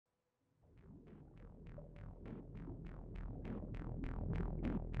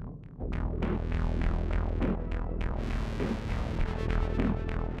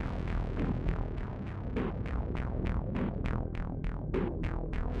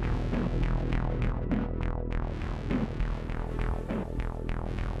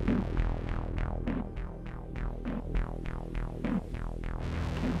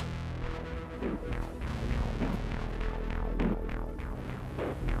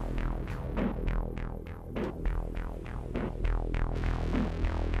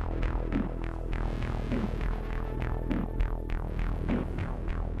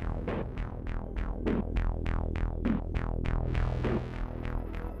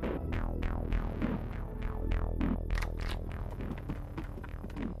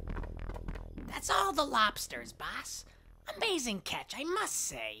That's all the lobsters, boss. Amazing catch, I must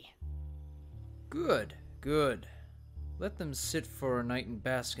say. Good, good. Let them sit for a night and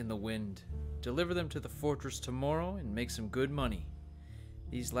bask in the wind. Deliver them to the fortress tomorrow and make some good money.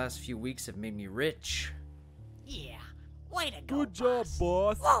 These last few weeks have made me rich. Yeah, way to go, Good job,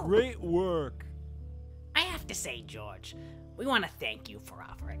 boss. Whoa. Great work. I have to say, George, we want to thank you for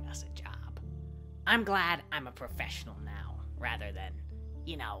offering us a job. I'm glad I'm a professional now, rather than,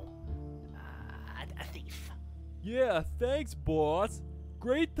 a thief. Yeah, thanks, boss.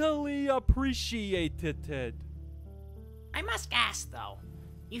 Greatly appreciated. I must ask, though,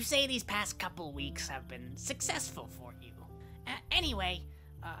 you say these past couple weeks have been successful for you. Anyway,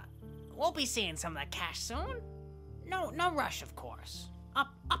 we'll be seeing some of the cash soon. No rush, of course.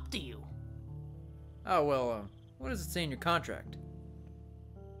 Up to you. Oh, well, what does it say in your contract?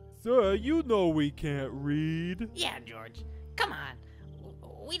 Sir, you know we can't read. Yeah, George. Come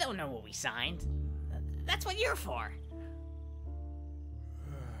on. We don't know what we signed. That's what you're for.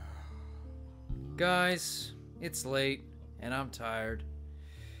 Guys, it's late, and I'm tired.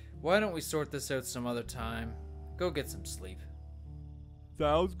 Why don't we sort this out some other time? Go get some sleep.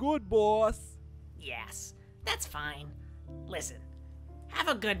 Sounds good, boss. Yes, that's fine. Listen, have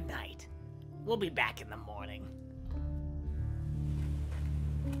a good night. We'll be back in the morning.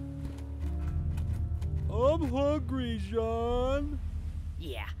 I'm hungry, Jean.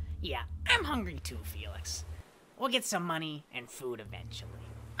 Yeah, I'm hungry too, Felix. We'll get some money and food eventually.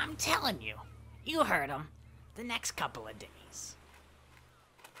 I'm telling you. You heard him. The next couple of days.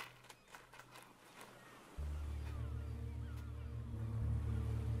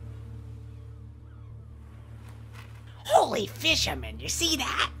 Holy fisherman, you see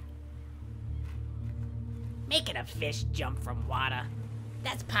that? Making a fish jump from water.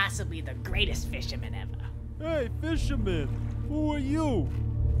 That's possibly the greatest fisherman ever. Hey, fisherman, who are you?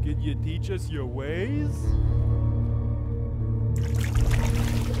 Can you teach us your ways?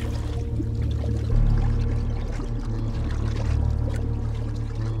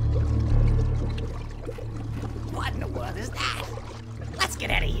 What in the world is that? Let's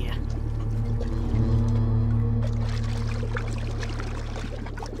get out of here.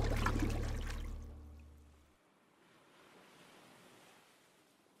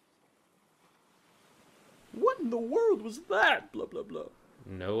 What in the world was that? Blah, blah, blah.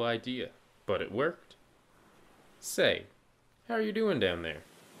 No idea, but it worked. Say, how are you doing down there?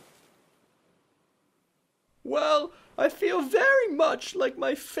 Well, I feel very much like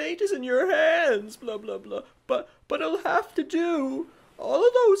my fate is in your hands, blah, blah, blah. But it'll have to do. All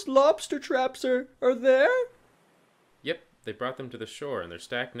of those lobster traps are there? Yep, they brought them to the shore and they're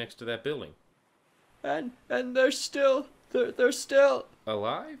stacked next to that building. And they're still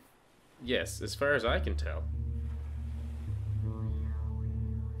Alive? Yes, as far as I can tell.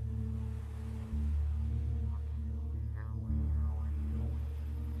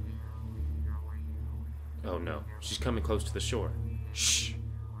 Oh no, she's coming close to the shore. Shh!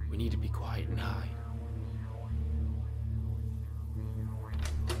 We need to be quiet and hide.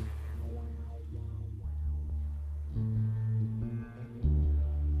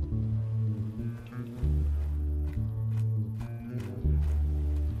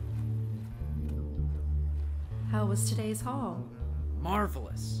 How was today's haul?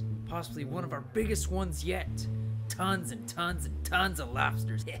 Marvelous. Possibly one of our biggest ones yet. Tons and tons and tons of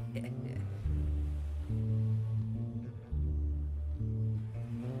lobsters.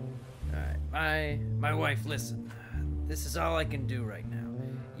 Alright, my wife, listen. This is all I can do right now.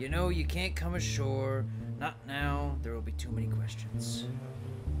 You know you can't come ashore. Not now. There will be too many questions.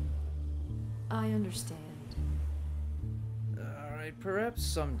 I understand. Alright, perhaps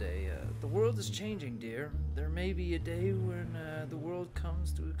someday. The world is changing, dear. There may be a day when the world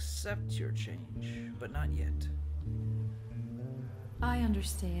comes to accept your change, but not yet. I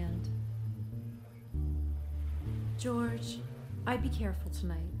understand. George, I'd be careful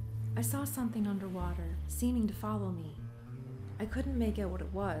tonight. I saw something underwater, seeming to follow me. I couldn't make out what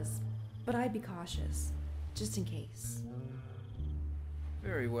it was, but I'd be cautious, just in case.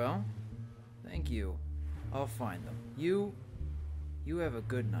 Very well. Thank you. I'll find them. You have a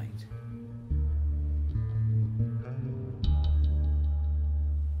good night.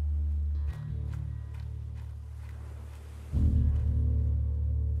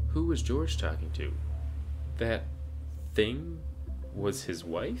 Who was George talking to? That thing was his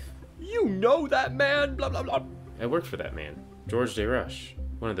wife? You know that man, blah, blah, blah. I worked for that man, George Desroche,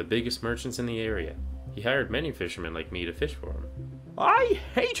 one of the biggest merchants in the area. He hired many fishermen like me to fish for him. I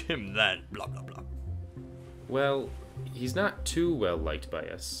hate him then, blah, blah, blah. Well, he's not too well liked by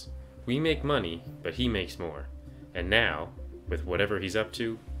us. We make money, but he makes more. And now, With whatever he's up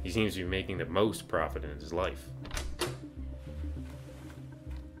to, he seems to be making the most profit in his life.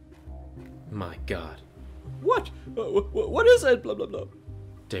 My God. What? What is it? Blah, blah, blah.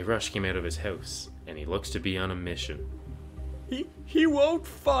 Desroche came out of his house, and he looks to be on a mission. He won't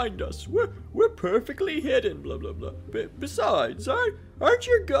find us. We're perfectly hidden, blah, blah, blah. Besides, aren't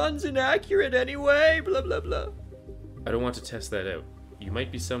your guns inaccurate anyway? Blah, blah, blah. I don't want to test that out. You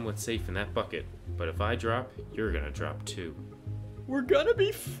might be somewhat safe in that bucket, but if I drop, you're gonna drop too. We're gonna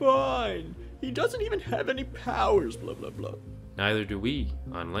be fine. He doesn't even have any powers, blah, blah, blah. Neither do we,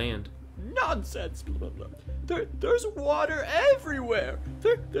 on land. Nonsense, blah, blah, blah. There's water everywhere.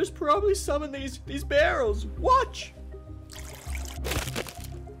 There's probably some in these barrels. Watch.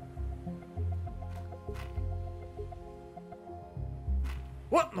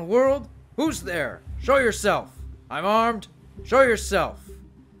 What in the world? Who's there? Show yourself. I'm armed. Show yourself.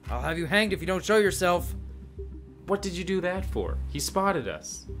 I'll have you hanged if you don't show yourself. What did you do that for? He spotted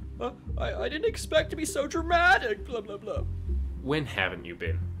us. I didn't expect to be so dramatic, blah, blah, blah. When haven't you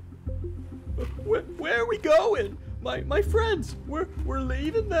been? Where are we going? My friends, we're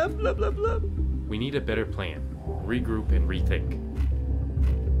leaving them, blah, blah, blah. We need a better plan. Regroup and rethink.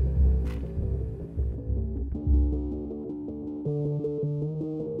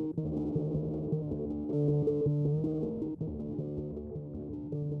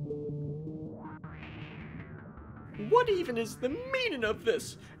 What even is the meaning of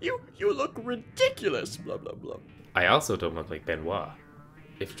this? You look ridiculous, blah, blah, blah. I also don't look like Benoit.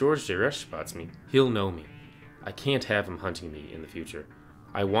 If George Desroche spots me, he'll know me. I can't have him hunting me in the future.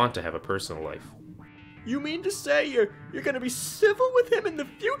 I want to have a personal life. You mean to say you're gonna be civil with him in the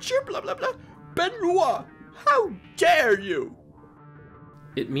future, blah, blah, blah? Benoit, how dare you?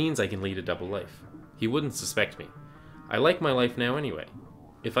 It means I can lead a double life. He wouldn't suspect me. I like my life now anyway.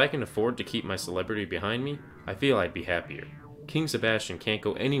 If I can afford to keep my celebrity behind me, I feel I'd be happier. King Sebastien can't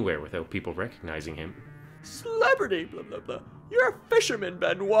go anywhere without people recognizing him. Celebrity, blah, blah, blah. You're a fisherman,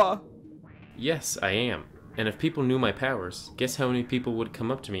 Benoit. Yes, I am. And if people knew my powers, guess how many people would come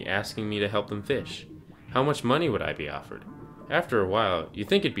up to me asking me to help them fish? How much money would I be offered? After a while, you'd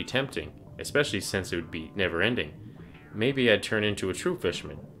think it'd be tempting, especially since it would be never-ending. Maybe I'd turn into a true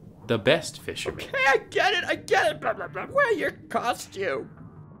fisherman. The best fisherman. Okay, I get it, blah, blah, blah. Wear your costume.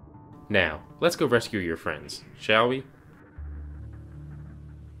 Now, let's go rescue your friends, shall we?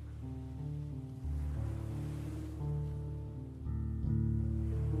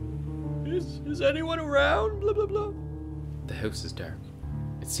 Is anyone around? Blah, blah, blah. The house is dark.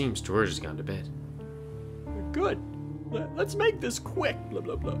 It seems George has gone to bed. Good. Let's make this quick, blah,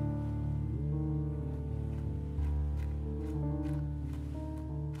 blah, blah.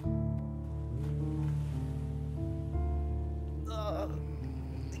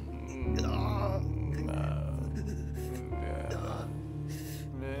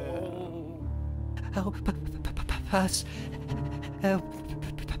 Help us. Help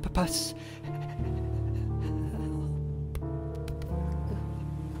us.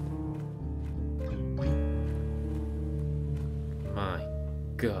 My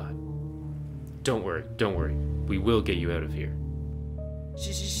God. Don't worry. We will get you out of here.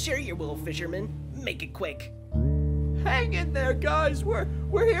 Sure you will, fisherman. Make it quick. Hang in there, guys. We're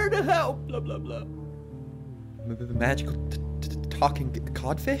here to help, blah, blah, blah. Magical talking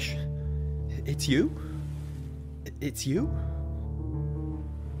codfish? It's you? It's you?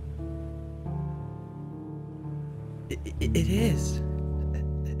 It is.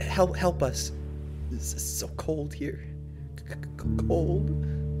 Help us. It's so cold here. Cold.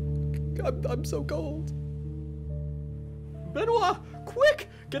 I'm so cold. Benoit, quick!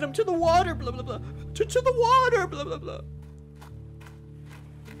 Get him to the water, blah, blah, blah. To the water, blah, blah, blah.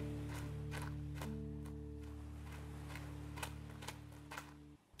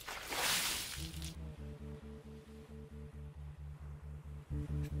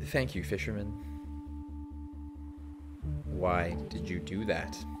 Thank you, fisherman. Why did you do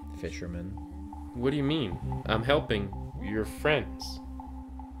that, fisherman? What do you mean? I'm helping your friends.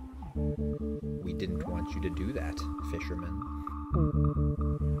 We didn't want you to do that, fisherman.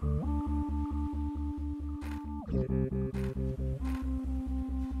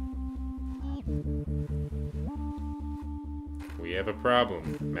 We have a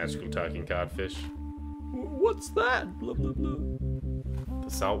problem, Magical Talking Codfish. What's that? Blah, blah, blah. The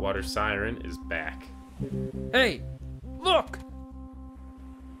Salt Water Siren is back. Hey, look!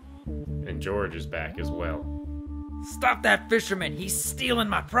 And George is back as well. Stop that fisherman! He's stealing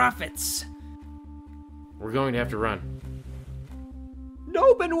my profits! We're going to have to run.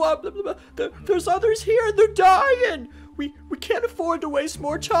 No, Benoit, blah, blah, blah. There's others here and they're dying. We can't afford to waste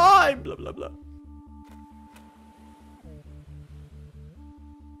more time, blah, blah, blah.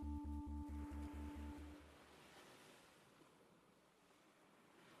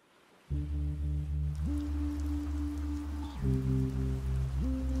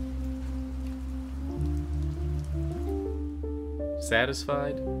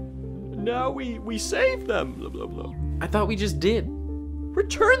 Satisfied? Now we save them, blah blah blah. I thought we just did.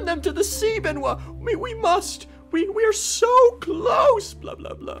 Return them to the sea, Benoit. We must. We are so close, blah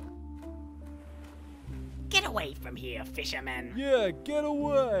blah blah. Get away from here, fisherman. Yeah, get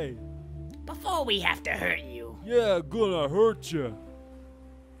away. Before we have to hurt you. Yeah, gonna hurt you.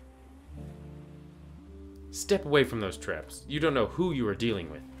 Step away from those traps. You don't know who you are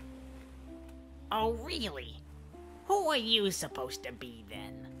dealing with. Oh, really? Who are you supposed to be,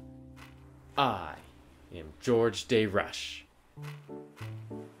 then? I am George Desroche.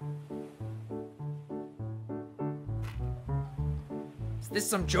 Is this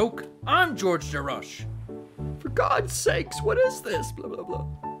some joke? I'm George Desroche. For God's sakes, what is this, blah blah blah.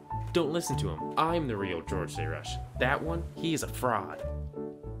 Don't listen to him. I'm the real George Desroche. That one, he is a fraud.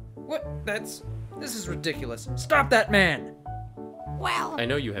 What? This is ridiculous. Stop that man! Well, I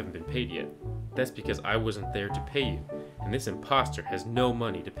know you haven't been paid yet. That's because I wasn't there to pay you, and this imposter has no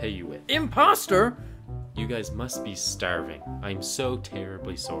money to pay you with. Imposter? You guys must be starving. I'm so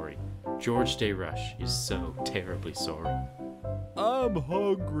terribly sorry. George Desroche is so terribly sorry. I'm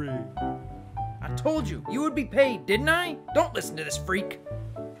hungry. I told you, you would be paid, didn't I? Don't listen to this freak.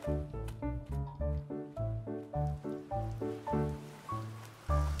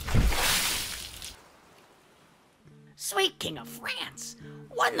 sweet King of France.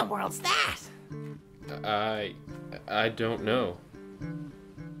 What in the world's that? I don't know.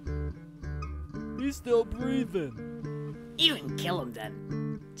 He's still breathing. You didn't kill him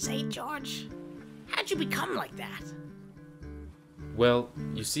then. Say, George, how'd you become like that? Well,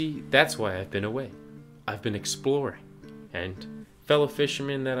 you see, that's why I've been away. I've been exploring. And fellow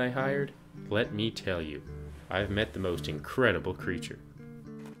fishermen that I hired, let me tell you, I've met the most incredible creature.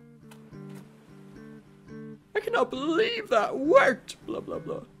 I cannot believe that worked, blah blah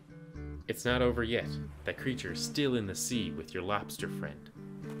blah. It's not over yet. That creature is still in the sea with your lobster friend.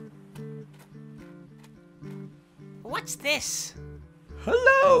 What's this?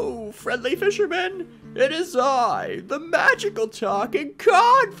 Hello, friendly fishermen. It is I, the magical talking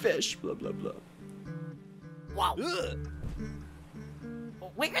codfish, blah blah blah. Whoa.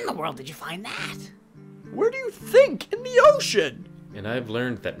 Where in the world did you find that? Where do you think? In the ocean. And I've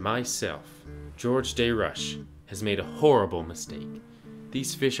learned that myself, George Desroche, has made a horrible mistake.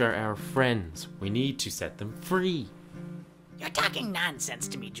 These fish are our friends. We need to set them free. You're talking nonsense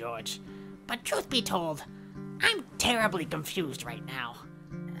to me, George. But truth be told, I'm terribly confused right now.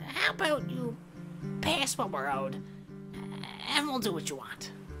 How about you pay us what we're owed, and we'll do what you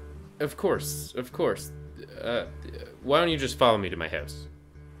want. Of course, of course. Why don't you just follow me to my house?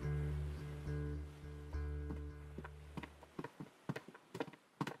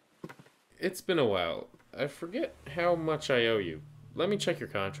 It's been a while. I forget how much I owe you. Let me check your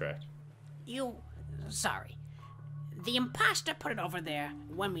contract. Sorry. The imposter put it over there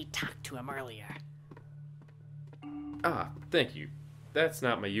when we talked to him earlier. Ah, thank you. That's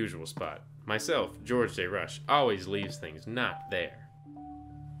not my usual spot. Myself, George Desroche, always leaves things not there.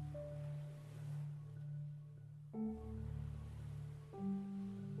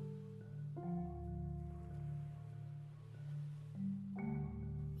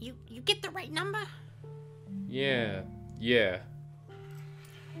 You get the right number? Yeah.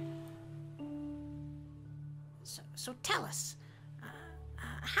 So tell us,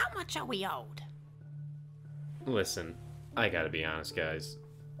 how much are we owed? Listen, I gotta be honest, guys.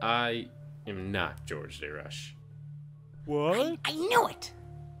 I am not George Desroche. What? I knew it!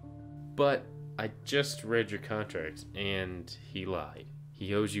 But I just read your contract, and he lied.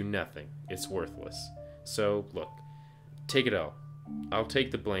 He owes you nothing. It's worthless. So, look, take it all. I'll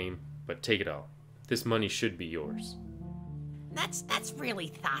take the blame, but take it all. This money should be yours. That's really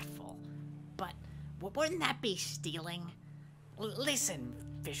thoughtful. But wouldn't that be stealing? Listen,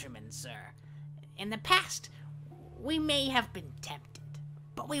 fisherman sir. In the past, we may have been tempted,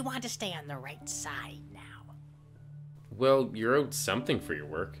 but we want to stay on the right side now. Well, you're owed something for your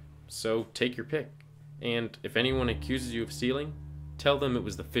work, so take your pick. And if anyone accuses you of stealing, tell them it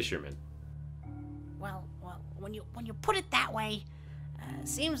was the fisherman. Well, when you put it that way,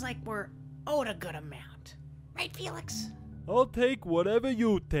 seems like we're owed a good amount. Right, Felix? I'll take whatever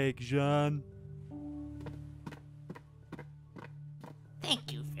you take, Jean.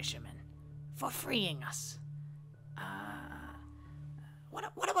 Thank you, fisherman, for freeing us.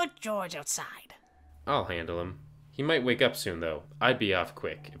 What about George outside? I'll handle him. He might wake up soon, though. I'd be off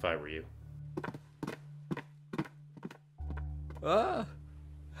quick if I were you.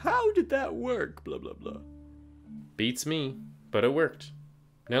 How did that work, blah blah blah. Beats me, but it worked.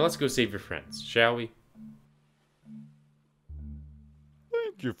 Now let's go save your friends, shall we?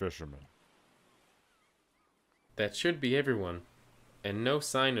 Thank you, fisherman. That should be everyone. And no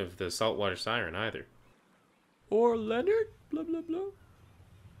sign of the Salt Water Siren either. Or Leonard, blah blah blah.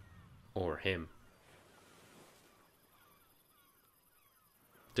 Or him.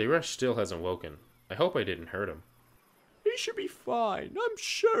 Desroche still hasn't woken. I hope I didn't hurt him. He should be fine, I'm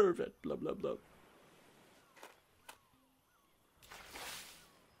sure of it, blah blah blah.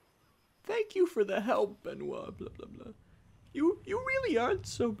 Thank you for the help, Benoit, blah blah blah. You really aren't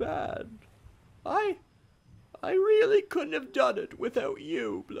so bad. I really couldn't have done it without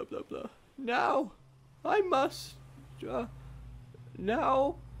you, blah blah blah. Now I must blah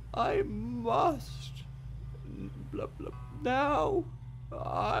blah.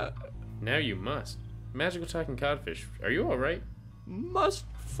 Now you must. Magical Talking Codfish, are you alright? Must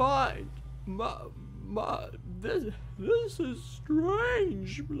find this is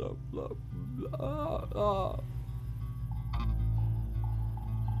strange, blah blah blah.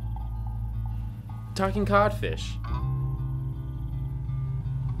 Talking Codfish.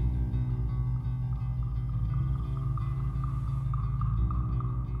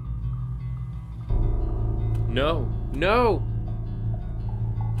 No, no!